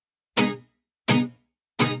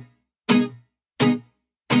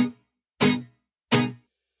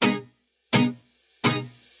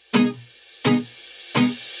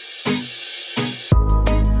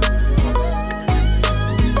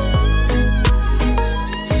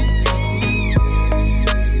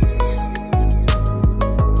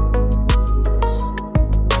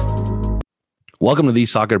Welcome to the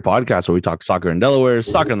Soccer Podcast, where we talk soccer in Delaware,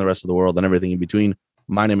 soccer in the rest of the world, and everything in between.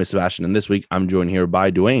 My name is Sebastian, and this week I'm joined here by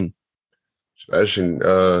Dwayne. Sebastian,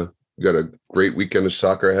 you got a great weekend of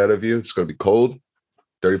soccer ahead of you. It's going to be cold,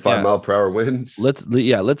 35-mile-per-hour winds. Let's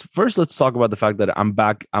talk about the fact that I'm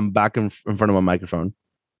back in front of my microphone.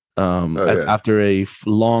 After a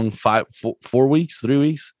long 4 weeks, 3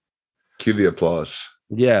 weeks. Cue the applause.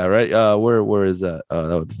 Yeah, right. Where is that?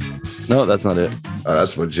 No, that's not it.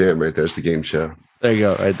 That's my jam right there. It's the game show. There you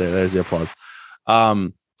go. Right there. There's the applause.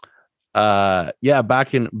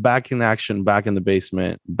 Back in action, back in the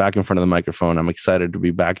basement, back in front of the microphone. I'm excited to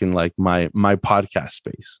be back in like my podcast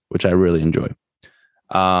space, which I really enjoy.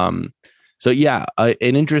 An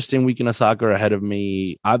interesting weekend of soccer ahead of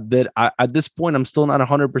me. At this point, I'm still not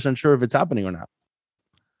 100% sure if it's happening or not.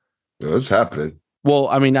 No, it's happening. Well,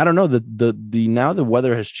 I mean, I don't know. Now the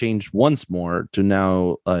weather has changed once more to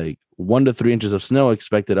now like 1 to 3 inches of snow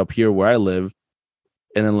expected up here where I live,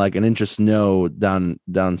 and then like an inch of snow down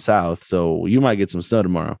south. So you might get some snow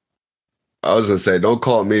tomorrow. I was gonna say, don't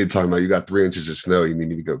call me talking about you got 3 inches of snow. You need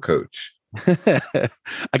me to go coach. I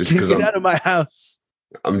can't get out of my house.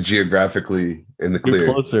 I'm geographically in the clear.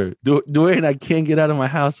 You're closer, Dwayne. I can't get out of my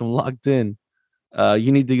house. I'm locked in.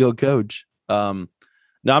 You need to go coach.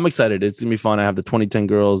 No, I'm excited. It's gonna be fun. I have the 2010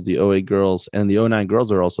 girls, the 08 girls, and the 09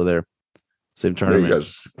 girls are also there. Same tournament. You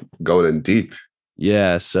guys going in deep.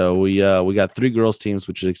 Yeah, so we got 3 girls teams,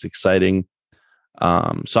 which is exciting.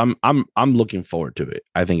 So I'm looking forward to it.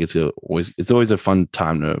 I think it's always a fun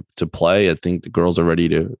time to play. I think the girls are ready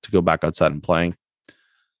to go back outside and playing.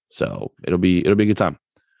 So it'll be a good time.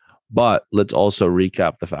 But let's also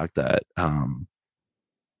recap the fact that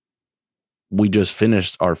we just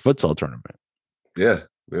finished our futsal tournament. Yeah,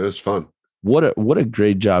 it was fun. What a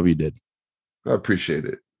great job you did. I appreciate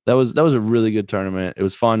it. That was a really good tournament. It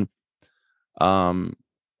was fun. I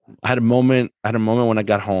had a moment when I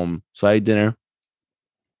got home. So I ate dinner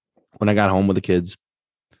when I got home with the kids.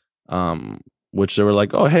 Which they were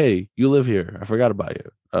like, "Oh, hey, you live here. I forgot about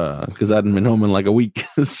you." Because I hadn't been home in like a week.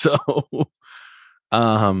 So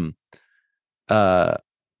and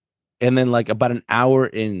then like about an hour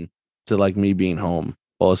in to like me being home,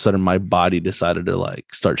 all of a sudden my body decided to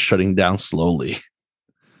like start shutting down slowly.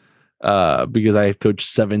 Because I had coached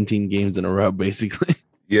 17 games in a row, basically.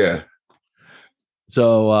 Yeah.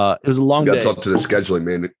 So it was a long day. You got to talk to the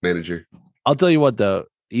scheduling manager. I'll tell you what, though,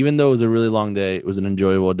 even though it was a really long day, it was an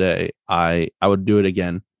enjoyable day. I would do it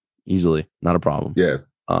again easily, not a problem. Yeah.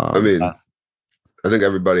 I think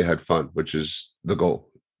everybody had fun, which is the goal.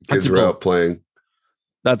 Kids were out playing.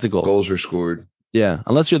 That's a goal. Goals were scored. Yeah,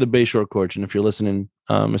 unless you're the Bayshore coach, and if you're listening,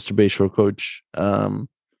 Mr. Bayshore coach, I want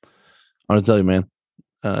to tell you, man.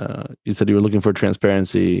 You said you were looking for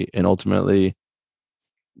transparency, and ultimately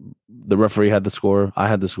the referee had the score. I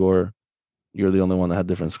had the score. You're the only one that had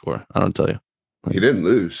different score. I don't tell you. He didn't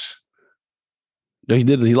lose. No, he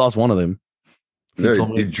did. He lost one of them.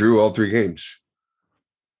 He drew all 3 games.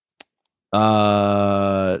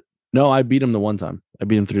 No, I beat him the one time. I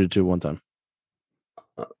beat him 3-2 one time.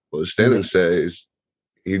 Well, the standing says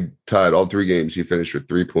he tied all 3 games. He finished with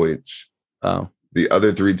 3 points. Oh. The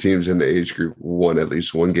other 3 teams in the age group won at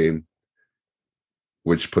least one game,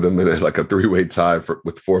 which put him in like a 3-way tie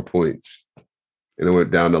with 4 points. And it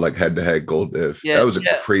went down to like head-to-head goal diff. Yeah, that was a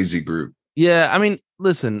crazy group. Yeah, I mean,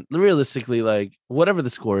 listen, realistically, like whatever the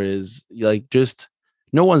score is, like just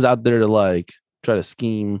no one's out there to like try to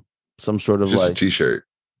scheme some sort of just like a t-shirt.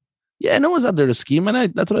 Yeah, no one's out there to scheme.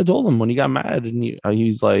 And that's what I told him when he got mad. And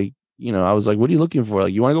he's like, I was like, what are you looking for?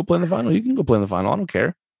 Like, you want to go play in the final? You can go play in the final. I don't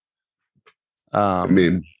care. I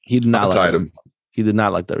mean, he did not tied him. He did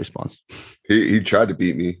not like that response. He tried to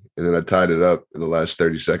beat me, and then I tied it up in the last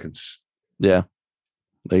 30 seconds. Yeah,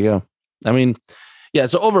 there you go. I mean, yeah.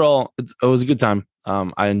 So overall, it was a good time.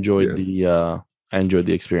 I enjoyed the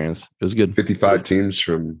experience. It was good. 55 teams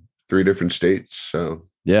from 3 different states. So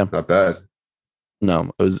yeah, not bad.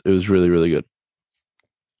 No, it was really, really good.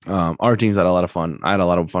 Our teams had a lot of fun. I had a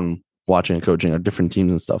lot of fun watching and coaching our different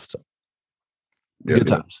teams and stuff. So good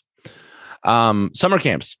times. Summer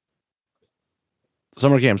camps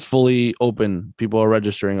fully open. People are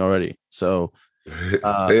registering already. So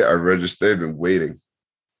they are registered. They've been waiting.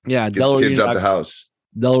 Yeah. Get the kids out the house.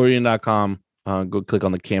 DelawareUnion.com. Go click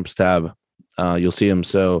on the camps tab. You'll see them.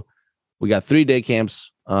 So we got 3-day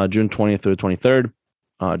camps, June 20th through the 23rd,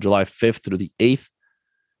 July 5th through the 8th,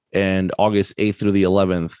 and August 8th through the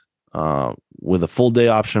 11th, with a full day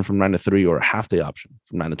option from 9 to 3 or a half day option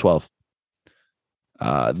from 9 to 12.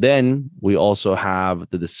 Then we also have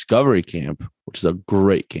the Discovery Camp, which is a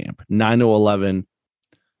great camp, 9 to 11,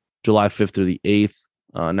 July 5th through the 8th,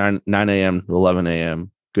 9 a.m. to 11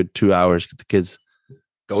 a.m. good 2 hours. Get the kids.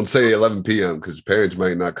 Don't say 11 p.m. because parents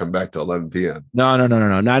might not come back till 11 p.m. No.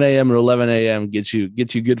 9 a.m. or 11 a.m. gets you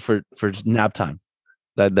good for nap time.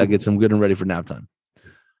 That gets them good and ready for nap time.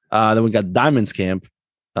 Then we got Diamonds Camp,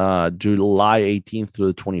 July 18th through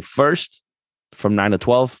the 21st from 9 to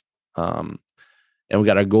 12. And we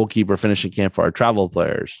got our goalkeeper finishing camp for our travel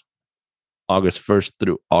players, August 1st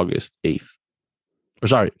through August 8th. Or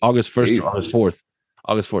sorry, August 1st to August 4th.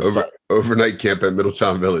 August 4th. Overnight camp at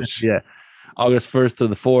Middletown Village. Yeah. August 1st to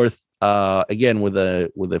the 4th. Again, with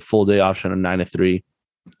a full day option of 9 to 3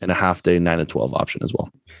 and a half day 9 to 12 option as well.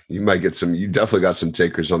 You definitely got some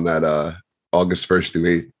takers on that August 1st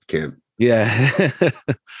through 8th camp. Yeah.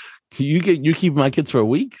 you keep my kids for a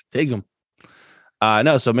week? Take them.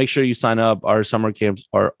 No, so make sure you sign up. Our summer camps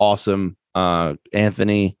are awesome.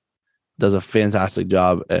 Anthony does a fantastic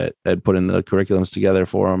job at putting the curriculums together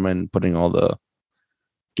for them and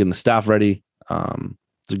getting the staff ready.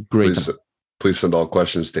 It's a great time. Please send all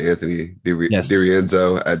questions to Anthony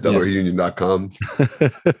DiRienzo at DelawareUnion.com.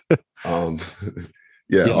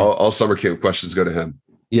 All summer camp questions go to him.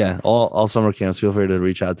 Yeah, all summer camps. Feel free to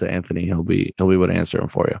reach out to Anthony. He'll be able to answer them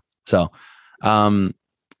for you. So, and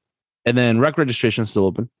then rec registration is still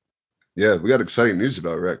open. Yeah, we got exciting news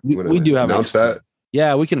about rec. We do have announce that.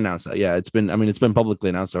 Yeah, we can announce that. Yeah, it's been publicly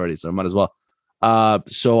announced already, so might as well.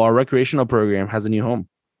 So our recreational program has a new home.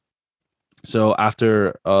 So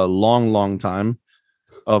after a long time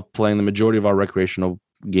of playing the majority of our recreational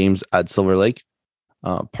games at Silver Lake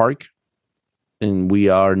Park, and we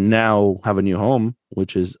are now have a new home,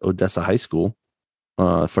 which is Odessa High School,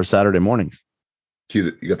 for Saturday mornings.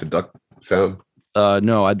 You got the duck sound?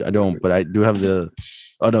 No, I don't, but I do have the.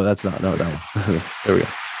 Oh no, that's not. No, that one.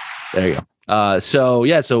 There you go. So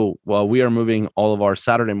we are moving all of our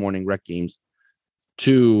Saturday morning rec games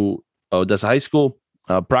to Odessa High School.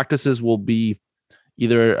 Practices will be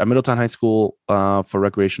either at Middletown High School for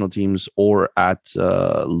recreational teams or at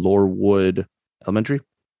Lorewood Elementary.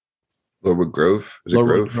 Lorewood Grove?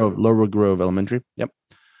 Lorewood Grove Elementary. Yep.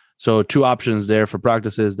 So 2 options there for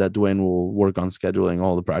practices that Dwayne will work on scheduling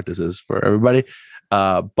all the practices for everybody.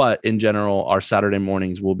 But in general, our Saturday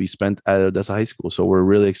mornings will be spent at Odessa High School. So we're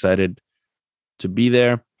really excited to be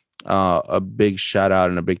there. A big shout out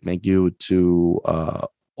and a big thank you to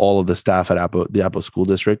all of the staff at the Apple School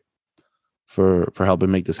District for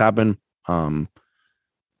helping make this happen.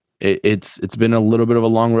 It's been a little bit of a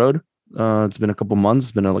long road. It's been a couple months.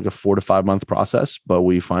 It's been like a 4 to 5 month process, but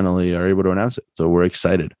we finally are able to announce it. So we're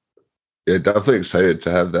excited. Yeah, definitely excited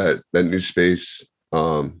to have that new space.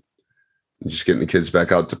 Just getting the kids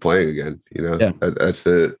back out to playing again. That's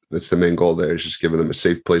the main goal there, is just giving them a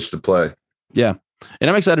safe place to play. Yeah. And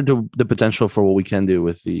I'm excited to the potential for what we can do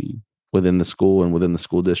within the school and within the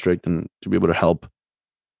school district, and to be able to help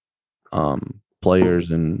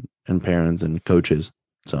players and parents and coaches.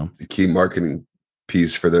 So the key marketing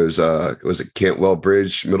piece for those was it Cantwell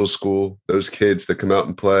Bridge Middle School, those kids that come out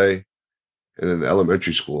and play, and then the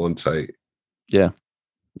elementary school on site. Yeah.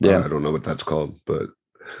 I don't know what that's called, but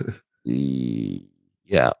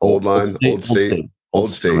Old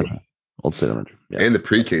State Elementary. Yeah. And the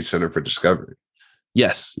pre-K Center for Discovery.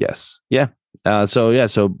 Yes. Yeah.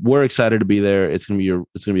 So we're excited to be there. It's gonna be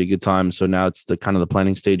a good time. So now it's the kind of the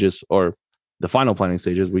planning stages, or the final planning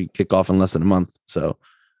stages. We kick off in less than a month. So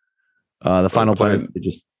the final planning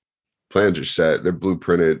stages. Plans are set. They're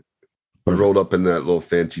blueprinted. They're rolled up in that little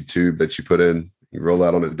fancy tube that you put in. You roll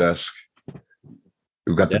out on a desk.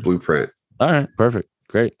 We've got the blueprint. All right, perfect,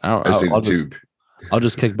 great. I just need the tube. I'll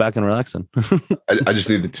just kick back and relax then. I just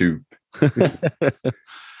need the tube.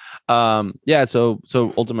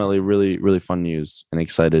 So ultimately really, really fun news, and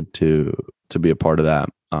excited to be a part of that.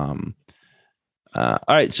 All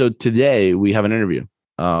right, so today we have an interview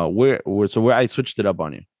where I switched it up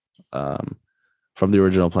on you from the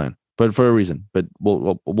original plan, but for a reason. But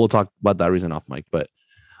we'll talk about that reason off mic. But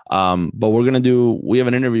we have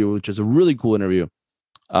an interview, which is a really cool interview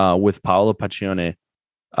with Paolo Pacione.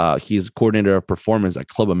 He's coordinator of performance at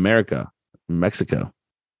Club America in Mexico.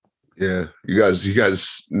 Yeah, you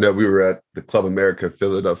guys know we were at the Club America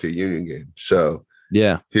Philadelphia Union game. So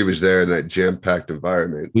yeah, he was there in that jam-packed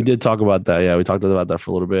environment. We did talk about that. Yeah, we talked about that for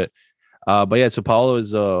a little bit. But yeah, so Paolo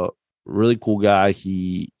is a really cool guy.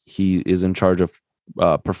 He is in charge of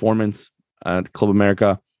performance at Club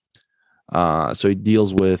America. So he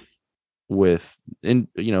deals with the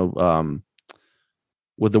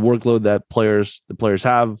workload that the players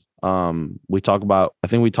have. I'm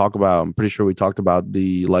pretty sure we talked about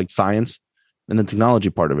the science and the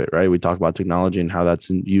technology part of it, right? We talked about technology and how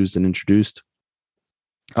that's used and introduced.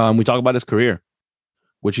 We talk about his career,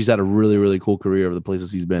 which he's had a really, really cool career of the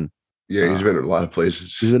places he's been. Yeah, he's been in a lot of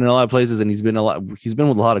places. He's been in a lot of places, and he's been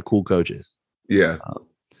with a lot of cool coaches. Yeah.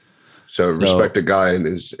 So respect the guy in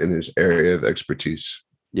his area of expertise.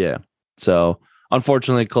 Yeah. So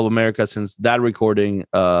unfortunately, Club America, since that recording,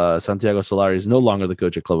 Santiago Solari is no longer the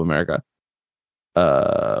coach at Club America.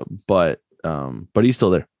 But he's still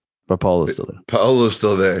there. But Paolo's still there. Paolo's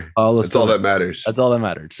still there. That's all that matters. That's all that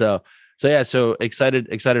mattered. So yeah. So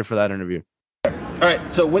excited for that interview. All right.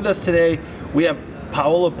 So with us today, we have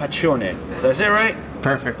Paolo Pacione. Did I say it right?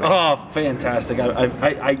 Perfectly. Oh, fantastic.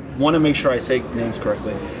 I want to make sure I say names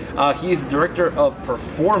correctly. He's Director of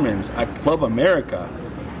Performance at Club America.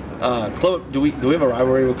 Do we have a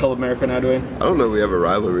rivalry with Club America now, Dwayne? I don't know if we have a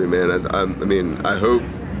rivalry, man. I mean, I hope,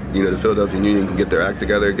 the Philadelphia Union can get their act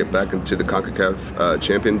together, get back into the CONCACAF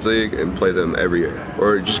Champions League and play them every year.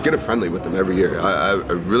 Or just get a friendly with them every year. I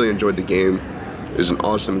really enjoyed the game. It was an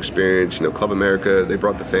awesome experience. Club America, they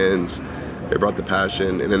brought the fans. They brought the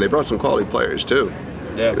passion, and then they brought some quality players too.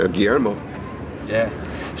 Yeah. Guillermo. Yeah.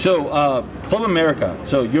 So, Club America.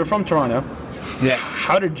 So you're from Toronto. Yes.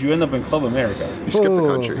 How did you end up in Club America? You skipped the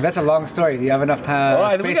country. That's a long story. Do you have enough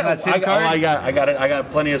time? Space on that SIM card? I got it. I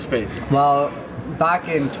got plenty of space. Well, back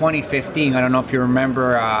in 2015, I don't know if you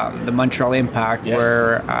remember the Montreal Impact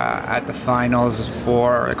were at the finals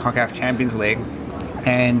for the CONCACAF Champions League,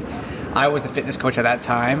 and I was the fitness coach at that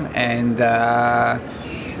time, and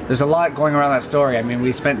there's a lot going around that story. I mean,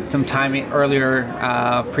 we spent some time earlier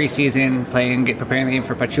preseason preparing the game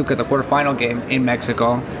for Pachuca, the quarterfinal game in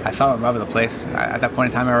Mexico. I fell in love with the place. At that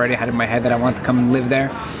point in time, I already had in my head that I wanted to come and live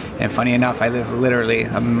there. And funny enough, I live literally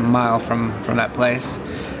a mile from that place.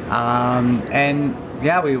 And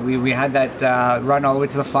yeah, we had that run all the way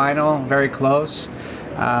to the final, very close.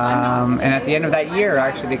 And at the end of that year,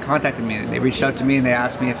 actually, they contacted me. They reached out to me and they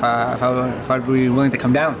asked me if I'd be willing to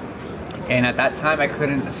come down. And at that time, I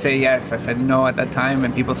couldn't say yes. I said no at that time,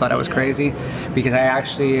 and people thought I was crazy because I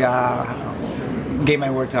actually gave my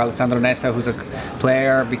word to Alessandro Nesta, who's a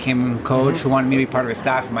player, became coach, who wanted me to be part of his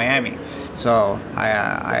staff in Miami. So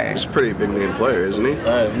he's a pretty big name player, isn't he?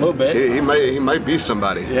 A little bit. He might be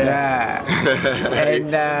somebody. Yeah.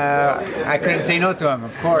 And I couldn't say no to him,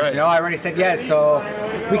 of course. Right. I already said yes. So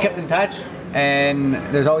we kept in touch. And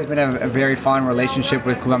there's always been a very fond relationship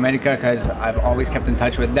with Club America because I've always kept in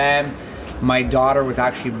touch with them. My daughter was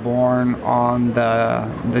actually born on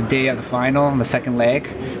the day of the final, the second leg.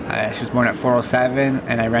 She was born at 4:07,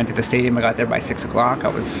 and I ran to the stadium. I got there by 6 o'clock. I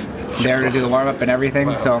was there to do the warm up and everything.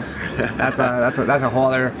 Wow. So that's a whole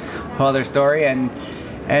other story. And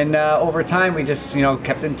over time, we just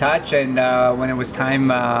kept in touch. And when it was time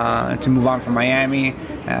to move on from Miami,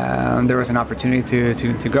 there was an opportunity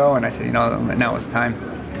to go, and I said, now was the time.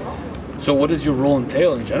 So, what does your role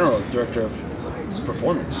entail in general as director of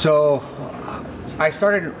performance? So, I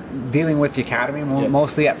started dealing with the academy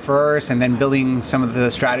mostly at first, and then building some of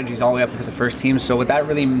the strategies all the way up into the first team. So, what that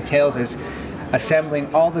really entails is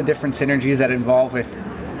assembling all the different synergies that involve with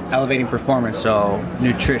elevating performance, so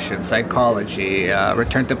nutrition, psychology,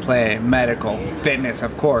 return to play, medical, fitness,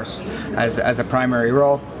 of course, as a primary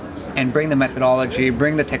role, and bring the methodology,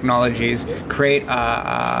 bring the technologies, create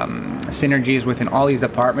synergies within all these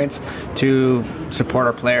departments to support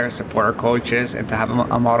our players, support our coaches, and to have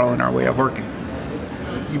a model in our way of working.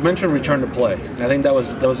 You mentioned return to play, and I think that was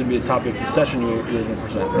going to be a topic of the session you were going to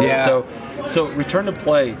present, right? Yeah. So return to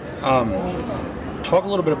play. Talk a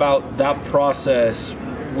little bit about that process,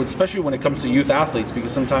 especially when it comes to youth athletes,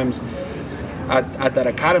 because sometimes at that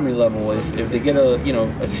academy level, if they get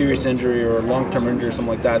a serious injury or a long-term injury or something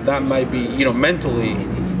like that, that might be mentally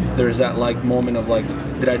there's that moment of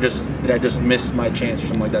did I just miss my chance or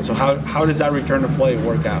something like that. So how does that return to play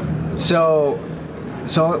work out? So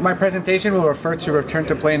my presentation will refer to return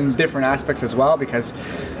to play in different aspects as well, because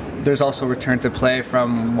there's also return to play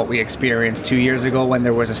from what we experienced 2 years ago when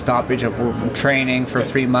there was a stoppage of training for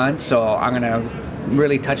 3 months. So I'm going to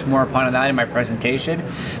really touch more upon that in my presentation.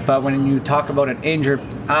 But when you talk about an injured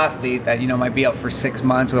athlete that might be out for 6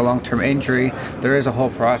 months with a long-term injury, there is a whole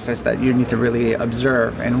process that you need to really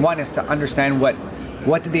observe. And one is to understand what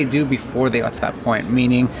did they do before they got to that point,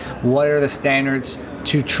 meaning what are the standards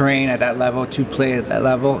to train at that level, to play at that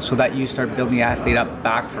level, so that you start building the athlete up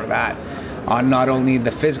back for that, on not only the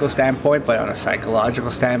physical standpoint but on a psychological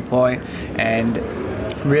standpoint, and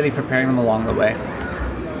really preparing them along the way.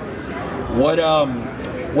 What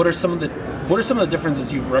are some of the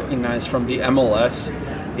differences you've recognized from the MLS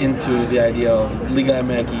into the idea of Liga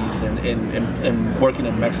MX and working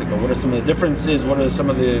in Mexico? What are some of the differences? What are some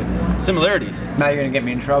of the similarities? Now you're going to get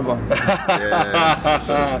me in trouble.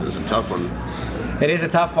 Yeah, it's a tough one. It is a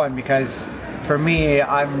tough one because for me,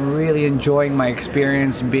 I'm really enjoying my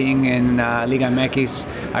experience being in Liga MX.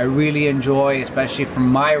 I really enjoy, especially from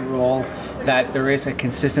my role, that there is a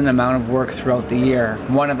consistent amount of work throughout the year.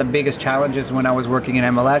 One of the biggest challenges when I was working in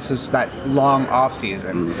MLS was that long off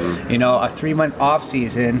season. You know, a 3-month off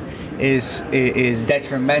season is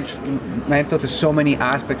detrimental to so many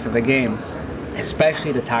aspects of the game,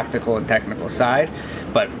 especially the tactical and technical side,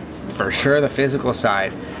 but for sure the physical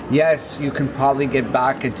side. Yes, you can probably get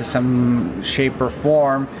back into some shape or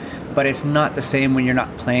form, but it's not the same when you're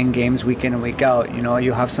not playing games week in and week out. You know,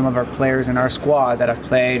 you have some of our players in our squad that have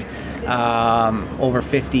played over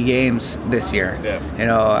 50 games this year. You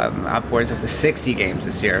know, upwards of the 60 games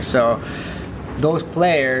this year. So those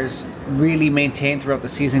players really maintain throughout the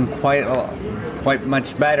season quite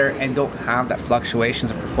much better and don't have that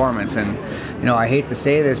fluctuations of performance. And you know, I hate to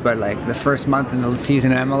say this, but like the first month in the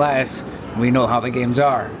season in MLS, we know how the games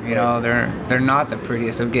are. You know, they're not the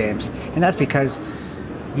prettiest of games, and that's because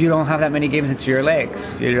you don't have that many games into your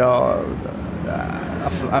legs. You know,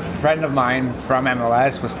 a friend of mine from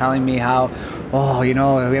MLS was telling me how, oh, you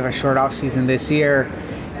know, we have a short off season this year,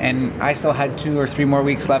 and I still had 2 or 3 more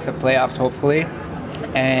weeks left of playoffs, hopefully,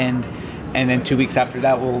 and then 2 weeks after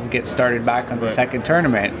that we'll get started back on the second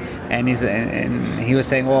tournament. And he was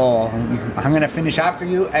saying, well, I'm going to finish after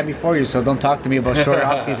you and before you, so don't talk to me about short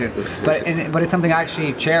off seasons. But it's something I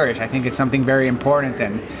actually cherish. I think it's something very important,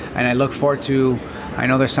 and I look forward to. I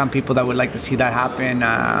know there's some people that would like to see that happen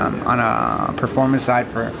on a performance side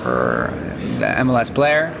for the MLS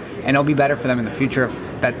player, and it'll be better for them in the future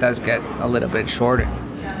if that does get a little bit shortened.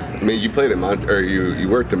 I mean, you played you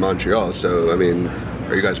worked in Montreal, so I mean,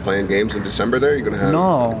 are you guys playing games in December there? You're gonna have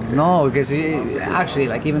no, because actually,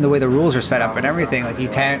 like even the way the rules are set up and everything, like you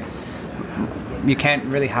can't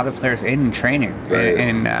really have the players in training. Right.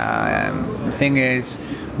 And the thing is,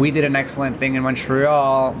 we did an excellent thing in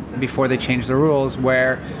Montreal before they changed the rules,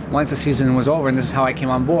 where once the season was over, and this is how I came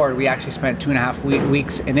on board, we actually spent 2.5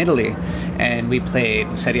 weeks in Italy, and we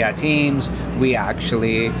played Serie A teams. We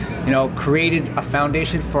actually, you know, created a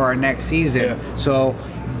foundation for our next season. Yeah. So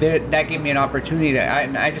that gave me an opportunity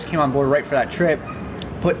I just came on board right for that trip,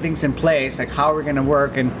 put things in place, like how we're going to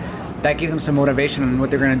work, and that gave them some motivation on what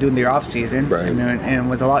they're going to do in the off season. Right. And it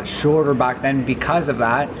was a lot shorter back then because of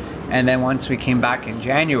that. And then once we came back in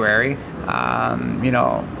January, you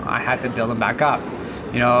know, I had to build them back up.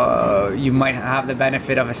 You know, you might have the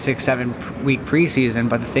benefit of a 6-7 week preseason,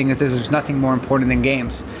 but the thing is, there's nothing more important than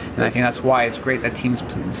games. And I think that's why it's great that teams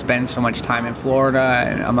spend so much time in Florida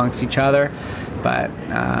and amongst each other. But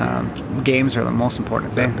games are the most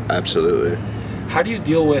important thing. Absolutely. How do you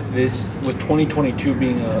deal with this, with 2022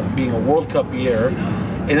 being a World Cup year,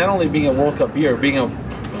 and not only being a World Cup year, being a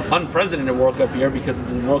unprecedented World Cup year, because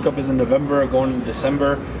the World Cup is in November, going into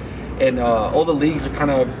December, and all the leagues are kind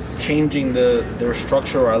of changing their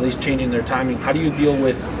structure, or at least changing their timing. How do you deal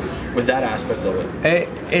with that aspect of it?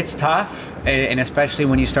 It's tough, and especially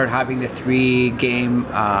when you start having the 3-game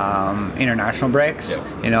international breaks.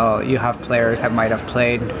 Yeah. You know, you have players that might have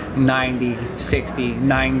played 90, 60,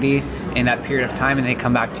 90 in that period of time, and they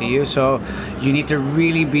come back to you. So you need to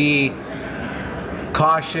really be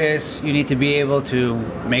cautious. You need to be able to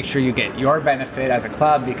make sure you get your benefit as a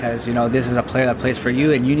club, because you know this is a player that plays for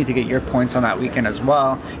you, and you need to get your points on that weekend as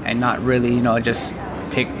well, and not really, you know, just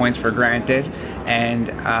take points for granted, and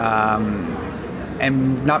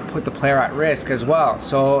not put the player at risk as well.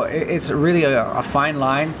 So it's really a fine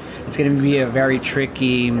line. It's going to be a very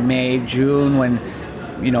tricky May, June, when,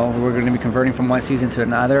 you know, we're going to be converting from one season to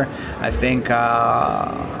another. I think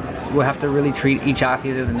we'll have to really treat each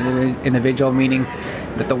athlete as an individual, meaning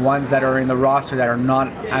that the ones that are in the roster that are not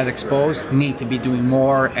as exposed need to be doing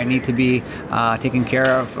more and need to be taken care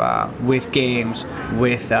of with games,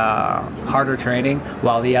 with harder training,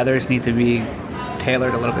 while the others need to be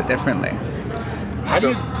tailored a little bit differently.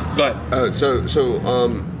 Go ahead.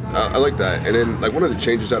 I like that. And then, like, one of the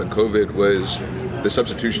changes out of COVID was the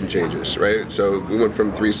substitution changes, right? So we went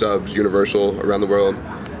from 3 subs, universal, around the world,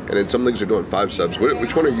 and then some leagues are doing 5 subs.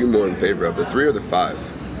 Which one are you more in favor of, the 3 or the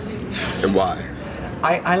 5? And why?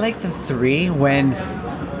 I like the 3 when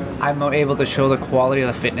I'm able to show the quality of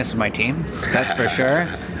the fitness of my team. That's for sure.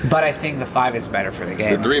 But I think the 5 is better for the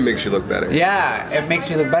game. The 3 makes you look better. Yeah, it makes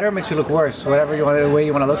you look better, it makes you look worse, whatever the way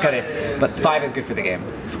you want to look at it. But 5 is good for the game,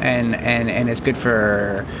 and it's good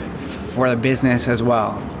for the business as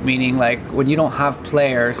well. Meaning, like, when you don't have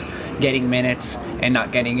players getting minutes and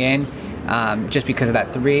not getting in, just because of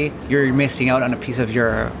that 3, you're missing out on a piece of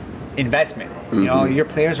your investment. Mm-hmm. You know, your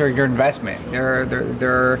players are your investment.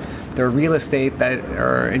 They're real estate that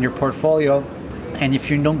are in your portfolio, and if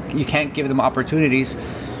you can't give them opportunities,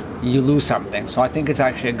 you lose something. So I think it's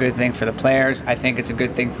actually a good thing for the players. I think it's a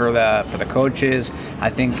good thing for the coaches. I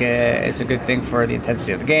think it's a good thing for the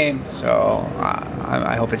intensity of the game. So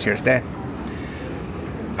I hope it's here to stay.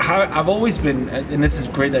 I've always been, and this is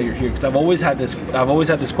great that you're here, because I've always had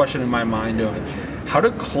this question in my mind of how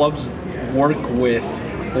do clubs work with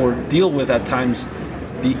or deal with at times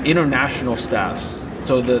the international staffs.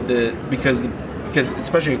 So because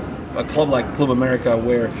especially a club like Club America,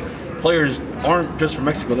 where players aren't just from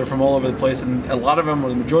Mexico, they're from all over the place, and a lot of them, or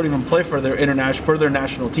the majority of them, play for their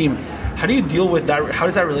national team. How do you deal with that? How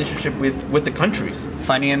does that relationship with the countries?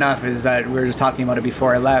 Funny enough is that we were just talking about it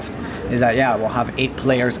before I left, is that we'll have 8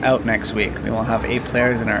 players out next week. We will have 8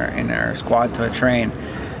 players in our squad to train.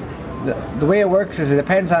 The way it works is it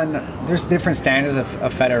depends on, there's different standards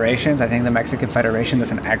of federations. I think the Mexican Federation does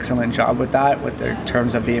an excellent job with that, with their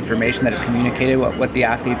terms of the information that is communicated, what the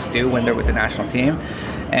athletes do when they're with the national team.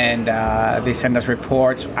 And they send us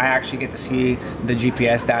reports. I actually get to see the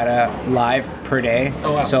GPS data live per day.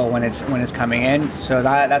 Oh, wow. So when it's coming in, so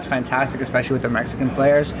that's fantastic, especially with the Mexican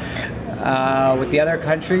players. With the other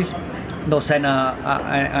countries, they'll send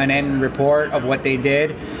an end report of what they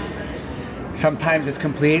did. Sometimes it's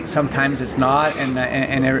complete, sometimes it's not,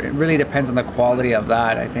 and it really depends on the quality of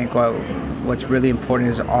that. I think what's really important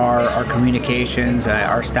is our communications.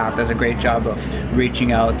 Our staff does a great job of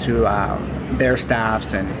reaching out to their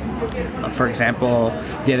staffs. And for example,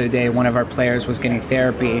 the other day, one of our players was getting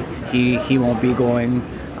therapy. He won't be going.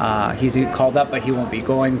 He's called up, but he won't be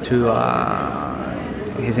going to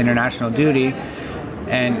his international duty.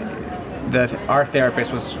 And our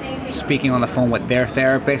therapist was speaking on the phone with their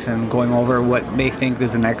therapist and going over what they think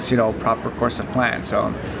is the next, proper course of plan.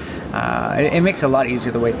 So it makes it a lot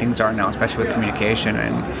easier the way things are now, especially with communication.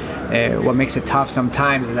 And what makes it tough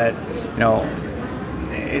sometimes is that,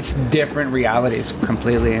 it's different realities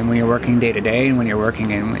completely. And when you're working day to day, and when you're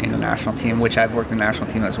working in a national team, which I've worked in a national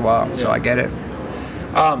team as well, so I get it.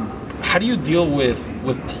 How do you deal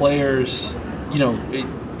with players,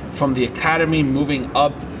 from the academy moving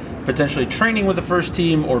up, potentially training with the first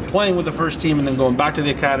team or playing with the first team and then going back to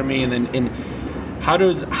the academy, and then how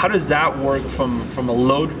does that work from a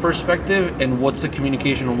load perspective, and what's the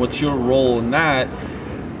communication, and what's your role in that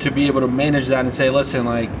to be able to manage that and say, listen,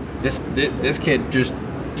 like this kid just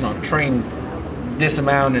trained this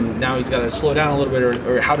amount and now he's got to slow down a little bit,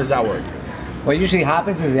 or how does that work? What usually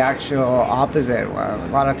happens is the actual opposite. A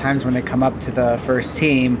lot of times when they come up to the first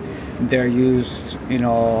team, they're used,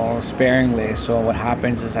 sparingly. So what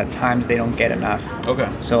happens is at times they don't get enough. Okay.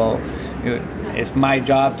 So it's my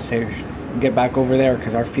job to say, get back over there,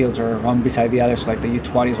 because our fields are one beside the other. So like the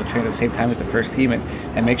U20s will train at the same time as the first team,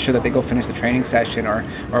 and make sure that they go finish the training session, or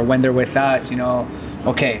when they're with us,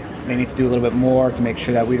 okay, they need to do a little bit more to make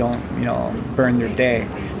sure that we don't, burn their day,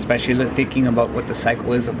 especially thinking about what the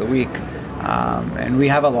cycle is of the week. And we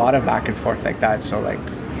have a lot of back and forth like that. So like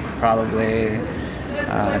probably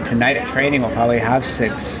tonight at training we'll probably have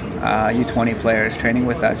 6 U20 players training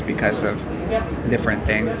with us because of different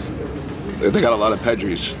things. They got a lot of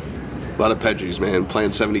Pedris. A lot of Pedris, man,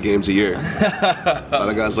 playing 70 games a year. A lot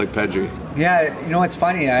of guys like Pedri. Yeah, it's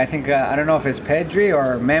funny. I think I don't know if it's Pedri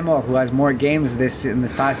or Memo who has more games in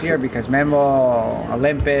this past year, because Memo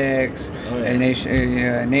Olympics,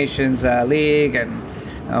 Nations League, and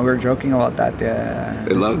we were joking about that.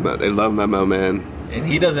 They love Memo, man. And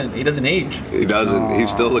he doesn't age. He doesn't. No. He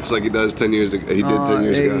still looks like he does 10 years ago. He did 10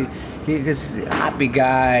 years ago. He's a happy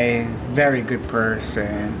guy, very good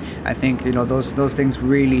person. I think those things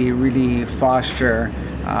really, really foster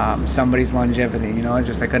somebody's longevity.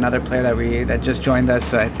 Just like another player that just joined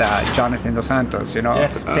us with Jonathan Dos Santos.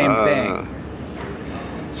 Same thing.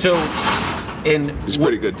 So, he's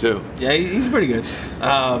pretty good too. Yeah, he's pretty good.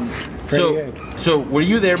 Good. So were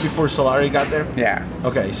you there before Solari got there? Yeah.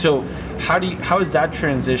 Okay, so how is that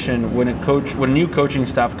transition when a new coaching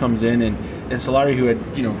staff comes in, and Solari, who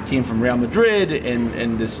had came from Real Madrid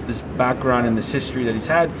and this background and this history that he's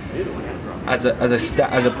had as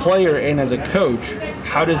a player and as a coach,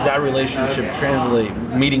 how does that relationship translate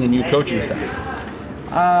meeting a new coaching staff?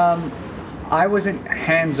 I wasn't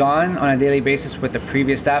hands-on on a daily basis with the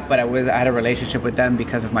previous staff, but I had a relationship with them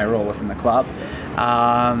because of my role within the club.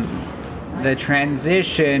 The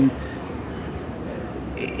transition,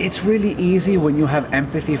 it's really easy when you have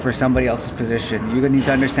empathy for somebody else's position. You need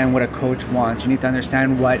to understand what a coach wants. You need to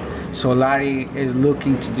understand what Solari is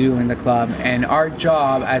looking to do in the club. And our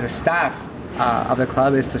job as a staff of the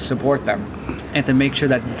club is to support them and to make sure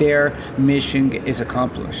that their mission is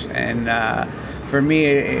accomplished. And for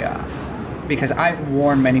me, because I've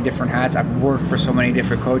worn many different hats, I've worked for so many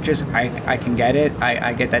different coaches, I can get it.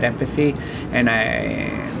 I get that empathy, and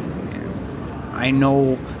I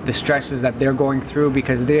know the stresses that they're going through,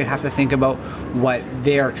 because they have to think about what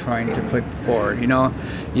they're trying to put forward. You know,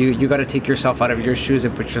 you got to take yourself out of your shoes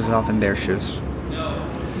and put yourself in their shoes.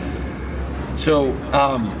 So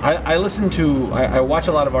I watch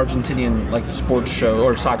a lot of Argentinian like sports show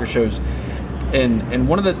or soccer shows, and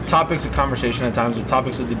one of the topics of conversation at times, or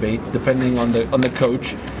topics of debate, depending on the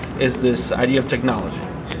coach, is this idea of technology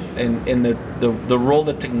and the role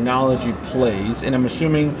that technology plays. And I'm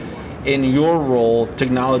assuming in your role,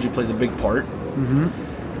 technology plays a big part. Mm-hmm.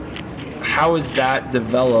 How is that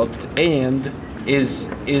developed, and is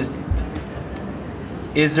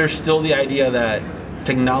there still the idea that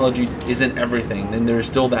technology isn't everything, and there's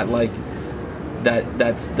still that like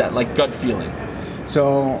that's gut feeling?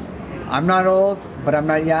 So I'm not old, but I'm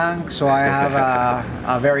not young, so I have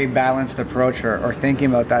a very balanced approach or thinking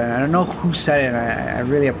about that. And I don't know who said it, and I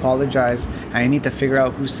really apologize. I need to figure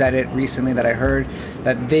out who said it recently that I heard,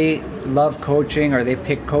 that they love coaching, or they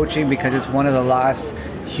pick coaching because it's one of the last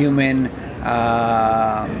human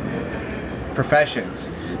professions.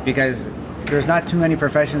 Because there's not too many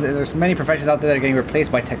professions. There's many professions out there that are getting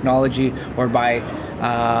replaced by technology or by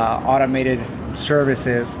automated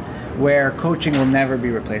services, where coaching will never be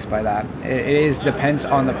replaced by that. It depends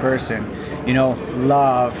on the person. You know,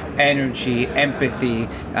 love, energy, empathy,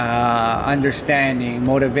 understanding,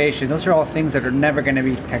 motivation. Those are all things that are never going to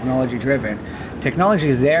be technology driven. Technology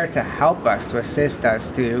is there to help us, to assist us,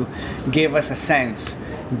 to give us a sense,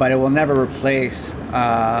 but it will never replace,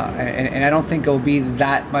 and I don't think it will be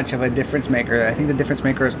that much of a difference maker. I think the difference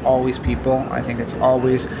maker is always people. I think it's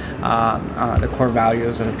always the core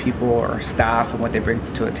values of the people or staff and what they bring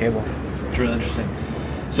to a table. It's really interesting.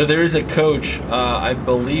 So there is a coach, I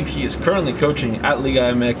believe he is currently coaching at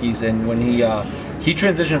Liga MX, and when he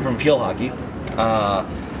transitioned from field hockey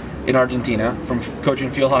in Argentina, from coaching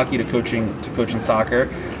field hockey to coaching soccer.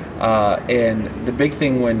 And the big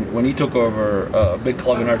thing when he took over a big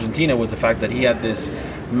club in Argentina was the fact that he had this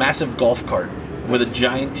massive golf cart with a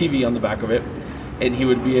giant TV on the back of it, and he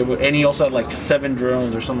would be able. And he also had like 7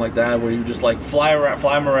 drones or something like that, where he would just like fly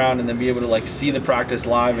them around, and then be able to like see the practice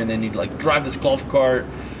live, and then he'd like drive this golf cart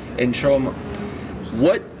and show them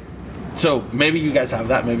what. So maybe you guys have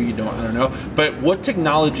that, maybe you don't. I don't know. But what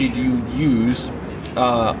technology do you use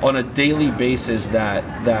on a daily basis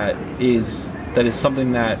that is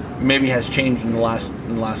something that maybe has changed in the last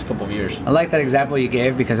couple of years? I like that example you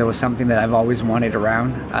gave, because it was something that I've always wanted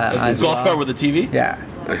around. A golf cart with a TV? Yeah.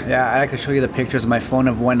 I could show you the pictures on my phone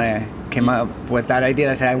of when I came up with that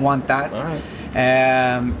idea. I said I want that. All right.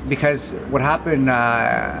 Because what happened,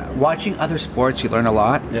 watching other sports, you learn a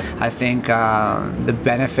lot. Yeah. I think the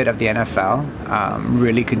benefit of the NFL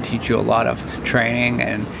really can teach you a lot of training,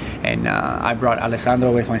 and I brought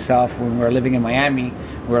Alessandro with myself when we were living in Miami.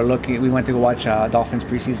 We went to go watch Dolphins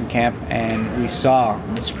preseason camp, and we saw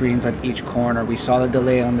the screens on each corner. We saw the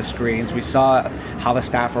delay on the screens. We saw how the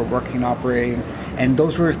staff are working and operating, and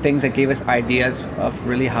those were things that gave us ideas of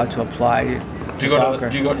really how to apply.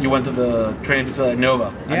 You went to the training facility at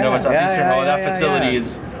Nova. Nova Southeastern. That facility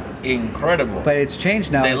is incredible. But it's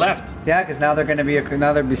changed now. They left. Yeah, because now they're going to be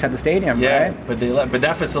they're beside the stadium. Yeah, right? but they left. But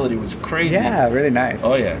that facility was crazy. Yeah, really nice.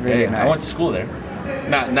 Oh yeah, really nice. I went to school there.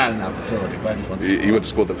 Not in that facility, but I just went to school. You went to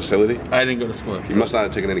school at the facility? I didn't go to school at the facility. You must not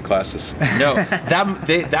have taken any classes. No,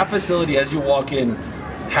 that facility, as you walk in,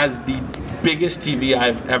 has the biggest TV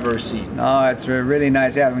I've ever seen. Oh, it's really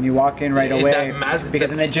nice. Yeah, when you walk in right away, because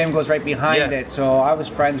then the gym goes right behind it. So I was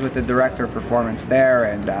friends with the director of performance there,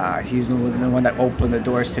 and he's the one that opened the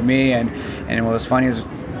doors to me. And what was funny is,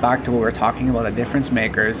 back to what we were talking about, the difference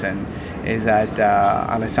makers, and is that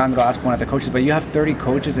Alessandro asked one of the coaches, but you have 30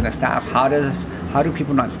 coaches and a staff. How do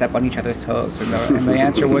people not step on each other's toes? And the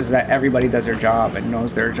answer was that everybody does their job and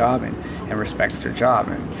knows their job and respects their job,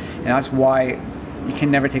 and that's why you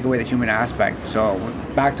can never take away the human aspect. So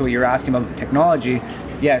back to what you're asking about technology,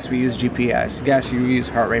 yes, we use GPS. Yes, we use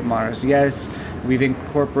heart rate monitors. Yes, we've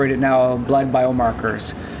incorporated now blood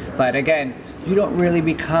biomarkers. But again, you don't really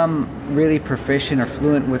become really proficient or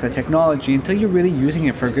fluent with the technology until you're really using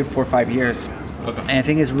it for a good 4 or 5 years. Okay. And I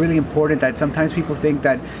think it's really important that sometimes people think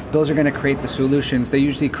that those are going to create the solutions. They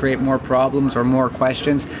usually create more problems or more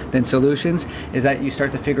questions than solutions. Is that you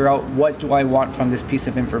start to figure out, what do I want from this piece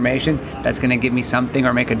of information that's going to give me something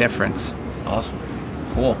or make a difference. Awesome.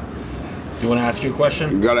 Cool. You want to ask your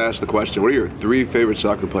question? You got to ask the question. What are your 3 favorite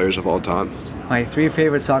soccer players of all time? My 3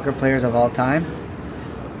 favorite soccer players of all time?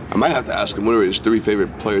 I might have to ask him what are his 3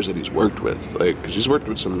 favorite players that he's worked with, because he's worked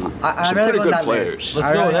with some pretty good players.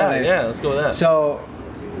 Let's go with that. Yeah, let's go with that. So,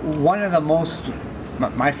 one of the most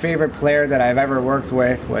my favorite player that I've ever worked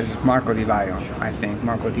with was Marco Di Vaio. I think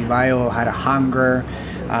Marco Di Vaio had a hunger.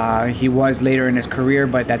 He was later in his career,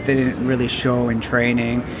 but that didn't really show in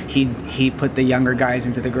training. He put the younger guys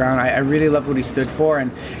into the ground. I really loved what he stood for,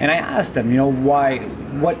 and I asked him,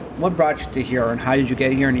 what brought you to here, and how did you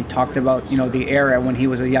get here? And he talked about, the era when he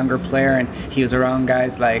was a younger player and he was around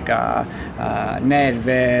guys like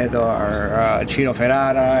Nedved or Ciro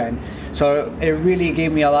Ferrara, and so it really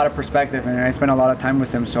gave me a lot of perspective, and I spent a lot of time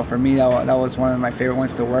with him. So for me, that was one of my favorite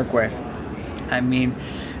ones to work with. I mean,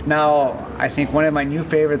 now I think one of my new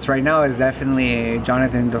favorites right now is definitely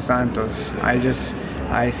Jonathan Dos Santos.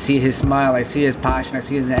 I see his smile, I see his passion, I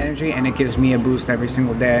see his energy, and it gives me a boost every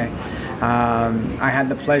single day. I had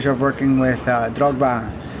the pleasure of working with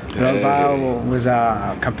Drogba. Drogba was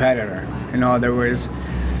a competitor. There was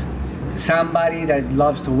somebody that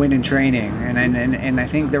loves to win in training, and I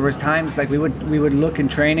think there was times like we would look in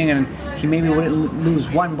training and he maybe wouldn't lose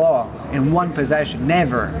one ball in one possession,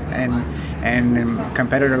 never. And a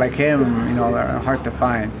competitor like him, are hard to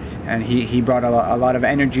find. And he brought a lot of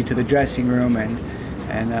energy to the dressing room and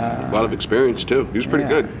a lot of experience too. He was pretty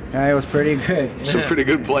good. Yeah, he was pretty good. Some pretty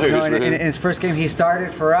good players, man. In his first game, he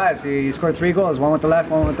started for us. He scored 3 goals: one with the left,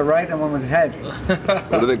 one with the right, and one with his head.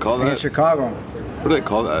 What do they call that? In Chicago. What do they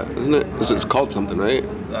call that? Isn't it? It's called something, right?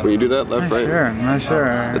 When you do that, left, right? I'm not sure.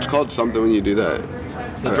 It's called something when you do that.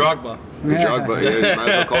 The Drogba. The Drogba. Yeah, you might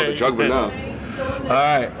as well call it the Drogba now. All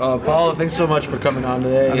right, Paolo, thanks so much for coming on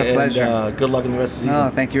today. It was a pleasure. And, good luck in the rest of the season. Oh,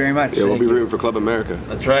 thank you very much. Yeah, we'll be rooting for Club America.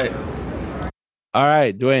 That's right. All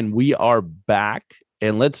right, Dwayne, we are back,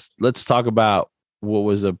 and let's talk about what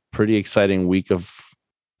was a pretty exciting week of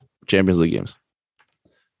Champions League games.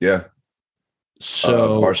 Yeah.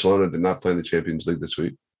 So Barcelona did not play in the Champions League this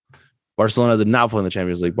week. Barcelona did not play in the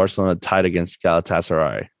Champions League. Barcelona tied against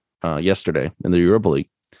Galatasaray yesterday in the Europa League.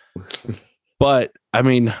 But I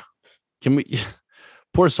mean, can we?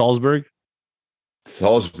 Poor Salzburg.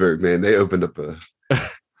 Salzburg, man, they opened up a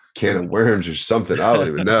can of worms or something. I don't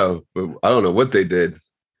even know, but I don't know what they did.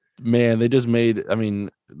 Man, they just made. I mean,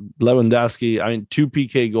 Lewandowski. 2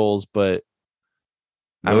 PK goals, but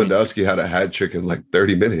Lewandowski had a hat trick in like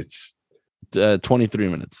 30 minutes. 23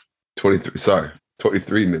 minutes. 23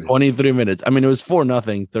 minutes. 23 minutes. I mean, it was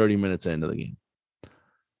 4-0 30 minutes into the game.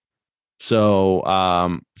 So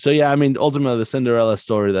yeah, I mean, ultimately the Cinderella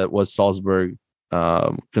story that was Salzburg,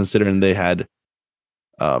 considering they had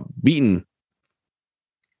beaten.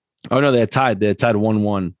 Oh no, they had tied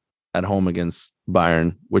 1-1 at home against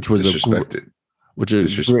Bayern, which was disrespected. Which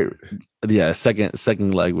is great. Yeah,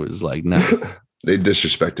 second leg was like, nah. They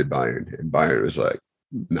disrespected Bayern, and Bayern was like,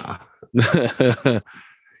 nah.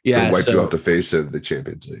 Yeah, they wiped you off the face of the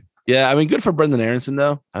Champions League. Yeah, I mean, good for Brendan Aronson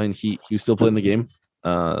though. I mean, he was still playing the game,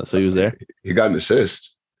 so he was there. He got an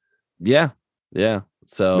assist. Yeah.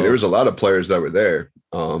 So there was a lot of players that were there.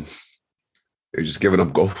 They're just giving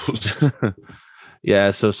up goals.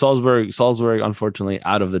 Yeah. So Salzburg, unfortunately,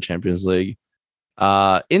 out of the Champions League.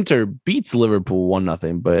 Inter beats Liverpool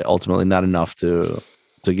 1-0, but ultimately not enough to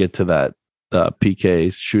get to that PK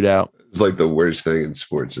shootout. It's like the worst thing in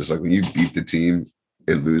sports. It's like when you beat the team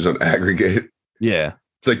and lose on aggregate. Yeah.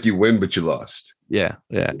 It's like you win, but you lost. Yeah.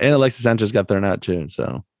 And Alexis Sanchez got thrown out too.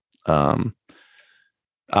 So, and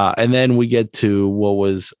then we get to what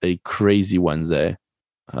was a crazy Wednesday.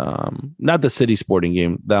 Not the City Sporting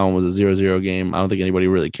game. That one was a 0-0 game. I don't think anybody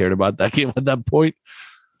really cared about that game at that point.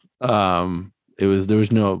 There was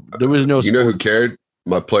no. You know who cared?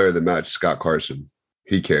 My player of the match, Scott Carson.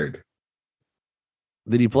 He cared.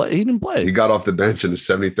 Did he play? He didn't play. He got off the bench in the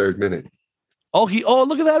 73rd minute. Oh,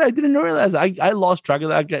 look at that! I didn't realize. I lost track of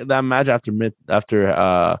that match after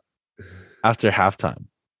halftime.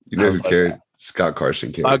 You know who cared? Scott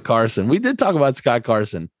Carson cared. Scott Carson. We did talk about Scott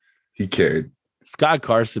Carson. He cared. Scott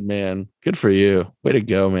Carson, man, good for you. Way to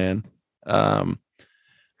go, man. But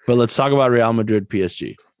let's talk about Real Madrid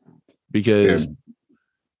PSG, because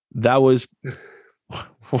that was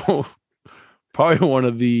probably one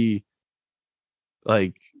of the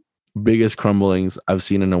biggest crumblings I've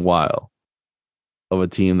seen in a while of a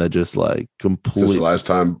team that just completely. Since the last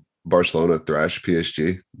time Barcelona thrashed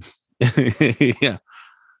PSG. Yeah.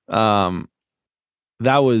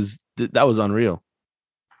 That was unreal.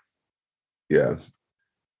 Yeah.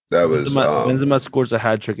 That was Benzema scores a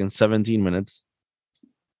hat trick in 17 minutes.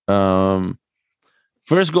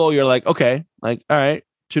 First goal, you're like, okay, all right,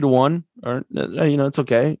 2-1, or it's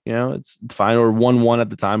okay, it's fine, or 1-1 at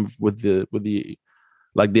the time with the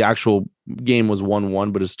actual game was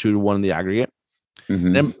 1-1, but it's 2-1 in the aggregate.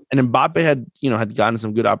 Mm-hmm. And Mbappe had gotten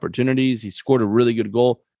some good opportunities. He scored a really good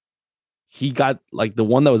goal. He got the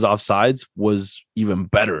one that was offsides was even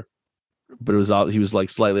better. but it was out. He was like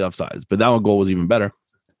slightly offsides, but that one goal was even better.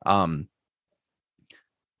 And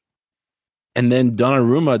then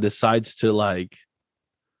Donnarumma decides to like.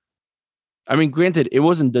 I mean, granted, it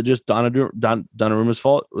wasn't just Donnarumma's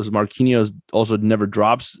fault. It was Marquinhos also never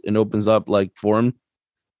drops and opens up like for him.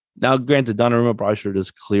 Now, granted, Donnarumma probably should have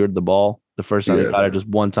just cleared the ball the first time he got it, just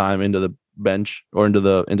one time into the bench or into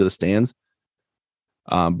the stands.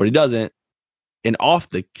 But he doesn't. And off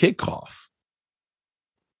the kickoff,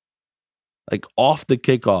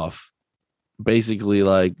 basically,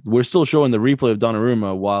 like we're still showing the replay of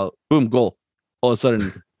Donnarumma while boom, goal. All of a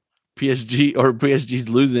sudden, PSG's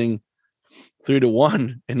losing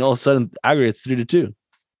 3-1, and all of a sudden, aggregates 3-2.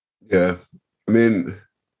 Yeah, I mean,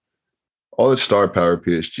 all the star power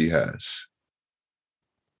PSG has.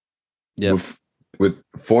 Yeah, with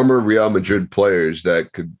former Real Madrid players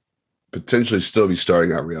that could potentially still be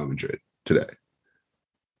starting at Real Madrid today,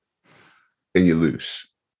 and you lose.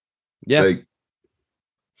 Yeah, like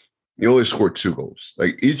you only scored 2 goals.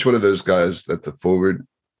 Like each one of those guys that's a forward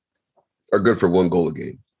are good for 1 goal a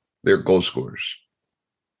game. They're goal scorers.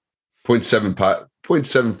 0.75%,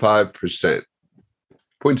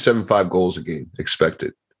 0.75 goals a game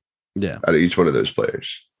expected. Yeah, out of each one of those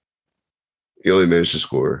players. He only managed to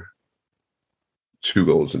score 2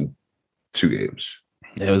 goals in 2 games.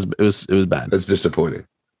 it was bad. That's disappointing.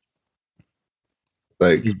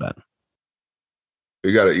 Like It was bad.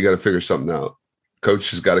 you gotta figure something out.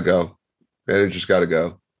 Coach has got to go. Manager's got to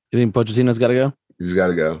go. You think Pochettino's got to go? He's got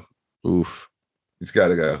to go. Oof. He's got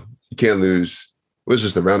to go. You can't lose. What is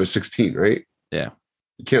this, the round of 16, right? Yeah.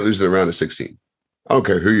 You can't lose in the round of 16. I don't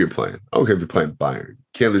care who you're playing. I don't care if you're playing Bayern. You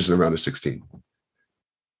can't lose in the round of 16.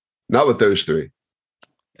 Not with those 3.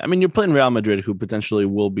 I mean, you're playing Real Madrid, who potentially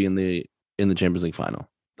will be in the Champions League final,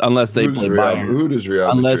 unless they play Bayern. Who does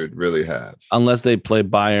Real Madrid really have? Unless they play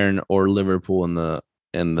Bayern or Liverpool in the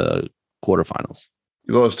quarterfinals.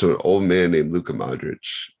 You lost to an old man named Luka Modric.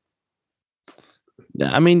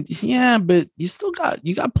 Yeah, I mean, yeah, but you still got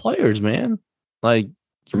players, man. Like,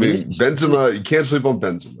 I mean, Benzema, you can't sleep on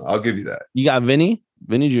Benzema. I'll give you that. You got Vinny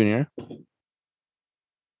Jr.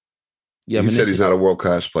 Yeah, he said he's not a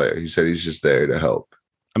world-class player. He said he's just there to help.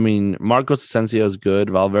 I mean, Marcos Asensio is good.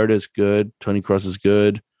 Valverde is good. Toni Kroos is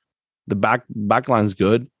good. The back line's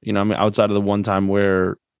good. You know, I mean, outside of the one time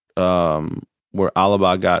where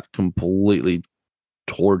Alaba got completely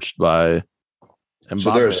torched by Mbappe.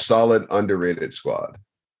 So they're a solid, underrated squad.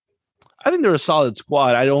 I think they're a solid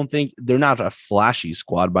squad. I don't think they're not a flashy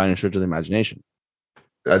squad by any stretch of the imagination.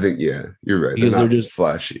 I think, yeah, you're right. Because they're just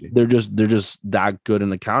flashy. They're just that good in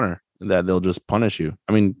the counter that they'll just punish you.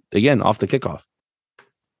 I mean, again, off the kickoff.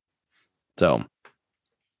 So,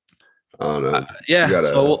 I don't know. Yeah.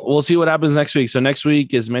 So we'll see what happens next week. So next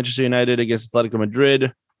week is Manchester United against Atletico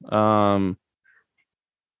Madrid. So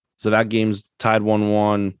that game's tied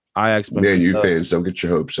 1-1. Ajax. Man, you fans don't get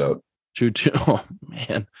your hopes up. 2-2. Oh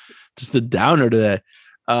man, just a downer today.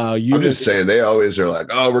 I'm just saying they always are like,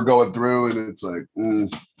 oh, we're going through, and it's like,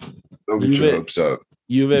 don't get your hopes up.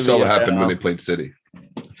 You saw what happened when they played City.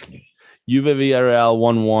 Juve Villarreal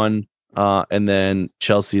 1-1, and then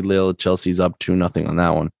Chelsea Lille. Chelsea's up 2-0 on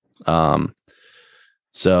that one.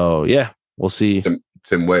 So yeah, we'll see.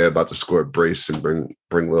 Tim Weah about to score a brace and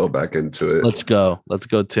bring Lille back into it. Let's go,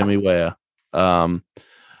 Timmy Weah.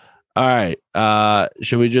 All right.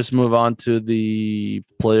 Should we just move on to the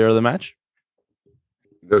player of the match?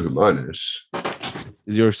 You know who mine is?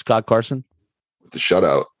 Is yours Scott Carson? The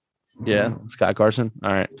shutout. Yeah, Scott Carson.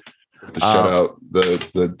 All right. The shutout,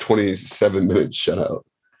 the 27-minute shutout.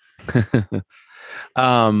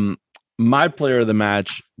 My player of the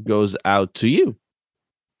match goes out to you.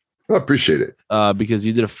 I appreciate it. Because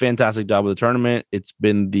you did a fantastic job with the tournament. It's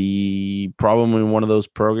been probably one of those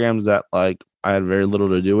programs that like I had very little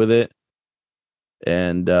to do with it.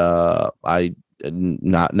 And I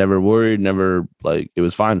never worried, never like it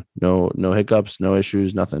was fine. No hiccups, no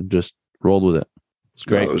issues, nothing. Just rolled with it. It's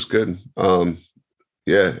great. No, it was good.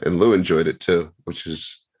 Yeah, and Lou enjoyed it too, which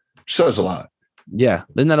says a lot. Yeah.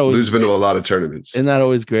 Isn't that always Lou's been to a lot of tournaments. Isn't that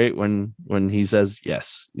always great when he says,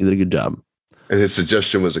 yes, you did a good job. And his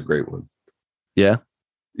suggestion was a great one. Yeah.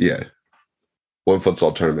 Yeah. 1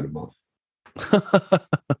 futsal tournament a month.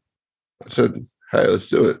 I said, hey, let's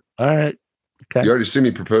do it. All right. Okay. You already see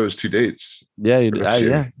me propose 2 dates. Yeah, you did.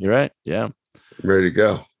 Yeah, you're right. Yeah. I'm ready to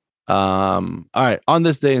go. All right. On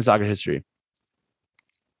this day in soccer history,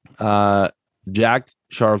 Jack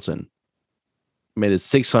Charlton made his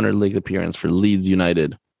 600th league appearance for Leeds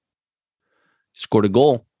United. Scored a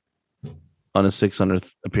goal on his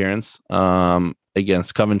 600th appearance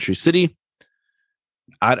against Coventry City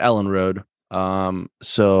at Ellen Road.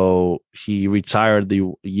 So he retired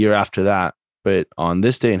the year after that. But on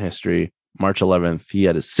this day in history, March 11th, he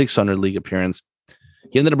had his 600 league appearance.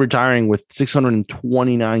 He ended up retiring with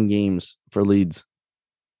 629 games for Leeds.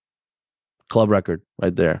 Club record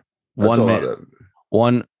right there. That's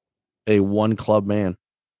one club man.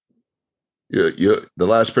 Yeah. The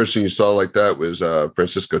last person you saw like that was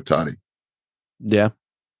Francisco Totti. Yeah.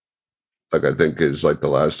 Like, I think is like the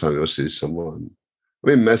last time you'll see someone. I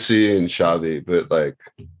mean, Messi and Xavi, but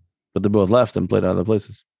they both left and played other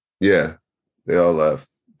places. Yeah, they all left.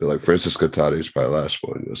 But like Francisco Totti is probably the last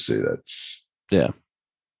one you'll see.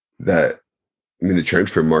 That. I mean, the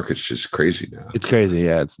transfer market's just crazy now. It's crazy.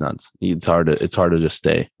 Yeah, it's nuts. It's hard to just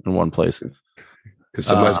stay in one place because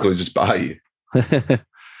somebody's going to just buy you.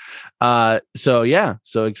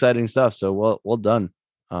 So exciting stuff. So well done.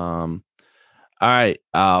 All right.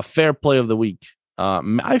 Fair play of the week.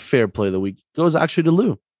 My fair play of the week goes actually to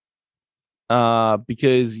Lou.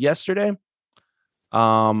 Because yesterday,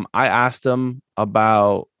 I asked him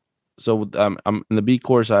about. So I'm in the B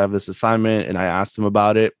course. I have this assignment, and I asked him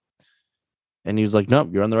about it. And he was like, nope,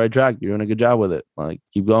 you're on the right track. You're doing a good job with it. Like,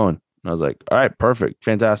 keep going. And I was like, all right, perfect.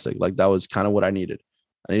 Fantastic. Like, that was kind of what I needed.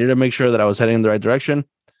 I needed to make sure that I was heading in the right direction.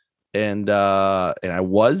 And I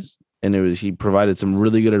was. And he provided some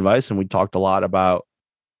really good advice. And we talked a lot about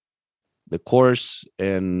the course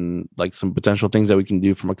and like some potential things that we can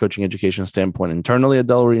do from a coaching education standpoint internally at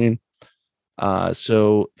Delaware Union.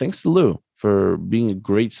 So thanks to Lou for being a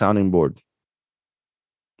great sounding board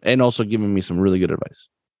and also giving me some really good advice.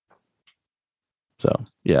 So,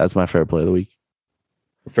 yeah, that's my fair play of the week.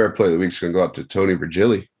 Fair play of the week is going to go up to Tony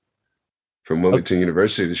Virgili from Wilmington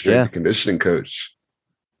University, the strength and conditioning coach.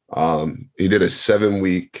 He did a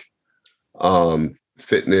 7-week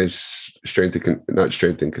fitness, not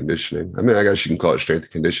strength and conditioning. I mean, I guess you can call it strength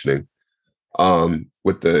and conditioning.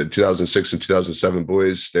 With the 2006 and 2007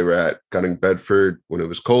 boys, they were at Gunning Bedford when it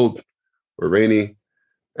was cold or rainy,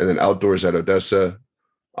 and then outdoors at Odessa.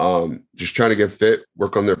 Just trying to get fit,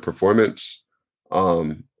 work on their performance.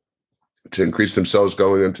 To increase themselves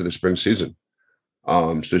going into the spring season.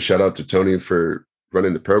 So shout out to Tony for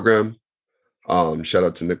running the program. Shout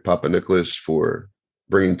out to Nick Papa-Nicholas for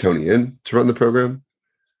bringing Tony in to run the program.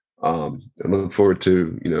 And look forward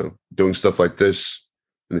to, doing stuff like this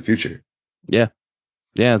in the future. Yeah.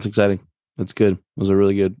 Yeah, it's exciting. That's good. It was a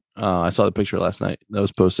really good. I saw the picture last night that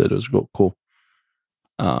was posted. It was cool.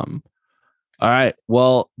 All right.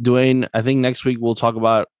 Well, Dwayne, I think next week we'll talk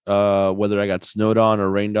about whether I got snowed on or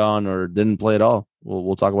rained on or didn't play at all.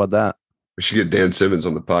 We'll talk about that. We should get Dan Simmons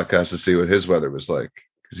on the podcast to see what his weather was like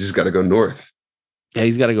because he's got to go north. Yeah,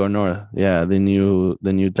 he's got to go north. Yeah, the new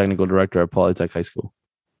technical director at Polytech High School.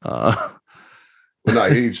 Well, no,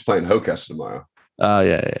 he's playing Hocus tomorrow.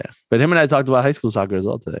 Yeah. But him and I talked about high school soccer as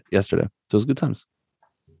well yesterday. So it was good times.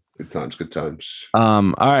 Good times.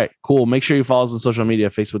 All right, cool. Make sure you follow us on social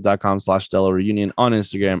media, facebook.com/Delaware Union, on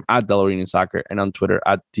Instagram at Delaware Union Soccer, and on Twitter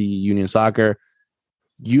at the Union Soccer.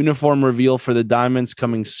 Uniform reveal for the Diamonds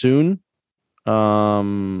coming soon.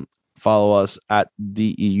 Follow us at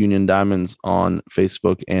DE Union Diamonds on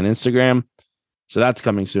Facebook and Instagram. So that's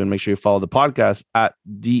coming soon. Make sure you follow the podcast at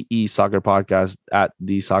DE Soccer Podcast, at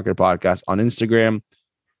the Soccer Podcast on Instagram.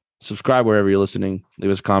 Subscribe wherever you're listening.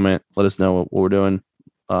 Leave us a comment. Let us know what we're doing.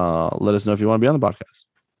 Let us know if you want to be on the podcast.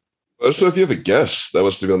 Let us know if you have a guest that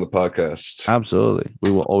wants to be on the podcast. Absolutely. We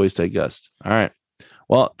will always take guests. All right.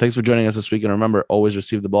 Well, thanks for joining us this week. And remember, always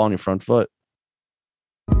receive the ball on your front foot.